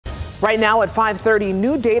Right now at 5:30,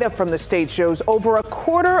 new data from the state shows over a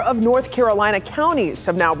quarter of North Carolina counties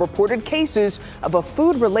have now reported cases of a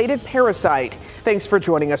food-related parasite. Thanks for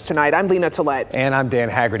joining us tonight. I'm Lena Tillett. And I'm Dan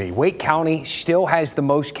Haggerty. Wake County still has the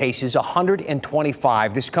most cases,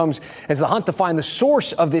 125. This comes as the hunt to find the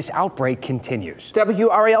source of this outbreak continues.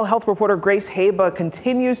 WRAL health reporter Grace Haba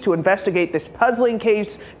continues to investigate this puzzling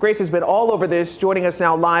case. Grace has been all over this, joining us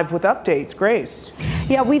now live with updates. Grace.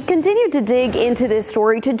 Yeah, we've continued to dig into this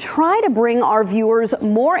story to try to bring our viewers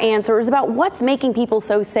more answers about what's making people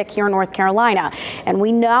so sick here in North Carolina. And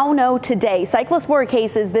we now know today Cyclospora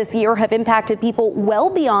cases this year have impacted people well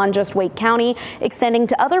beyond just Wake County, extending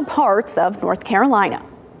to other parts of North Carolina.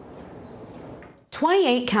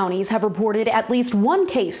 28 counties have reported at least one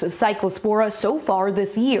case of Cyclospora so far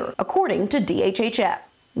this year, according to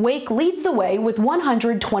DHHS. Wake leads the way with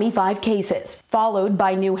 125 cases, followed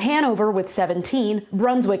by New Hanover with 17,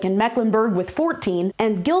 Brunswick and Mecklenburg with 14,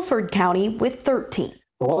 and Guilford County with 13.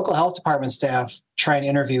 The local health department staff try and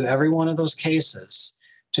interview every one of those cases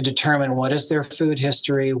to determine what is their food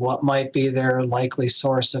history, what might be their likely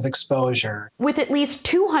source of exposure. With at least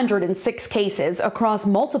 206 cases across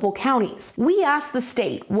multiple counties, we asked the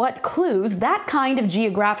state what clues that kind of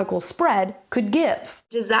geographical spread could give.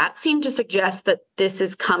 Does that seem to suggest that this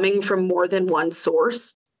is coming from more than one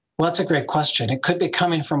source? Well, that's a great question. It could be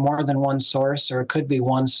coming from more than one source, or it could be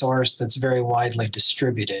one source that's very widely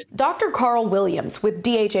distributed. Dr. Carl Williams with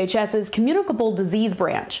DHHS's Communicable Disease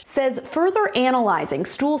Branch says further analyzing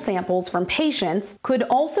stool samples from patients could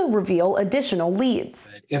also reveal additional leads.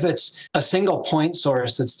 If it's a single point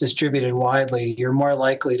source that's distributed widely, you're more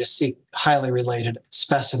likely to seek highly related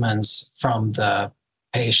specimens from the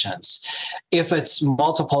patients. If it's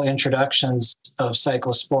multiple introductions of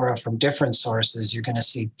Cyclospora from different sources, you're going to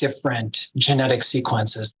see different genetic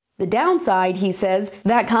sequences. The downside, he says,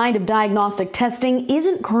 that kind of diagnostic testing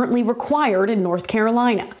isn't currently required in North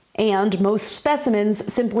Carolina, and most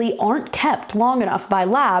specimens simply aren't kept long enough by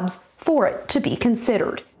labs for it to be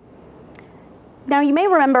considered. Now, you may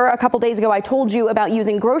remember a couple days ago I told you about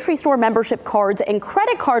using grocery store membership cards and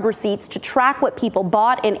credit card receipts to track what people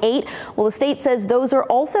bought and ate. Well, the state says those are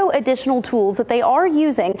also additional tools that they are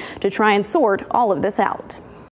using to try and sort all of this out.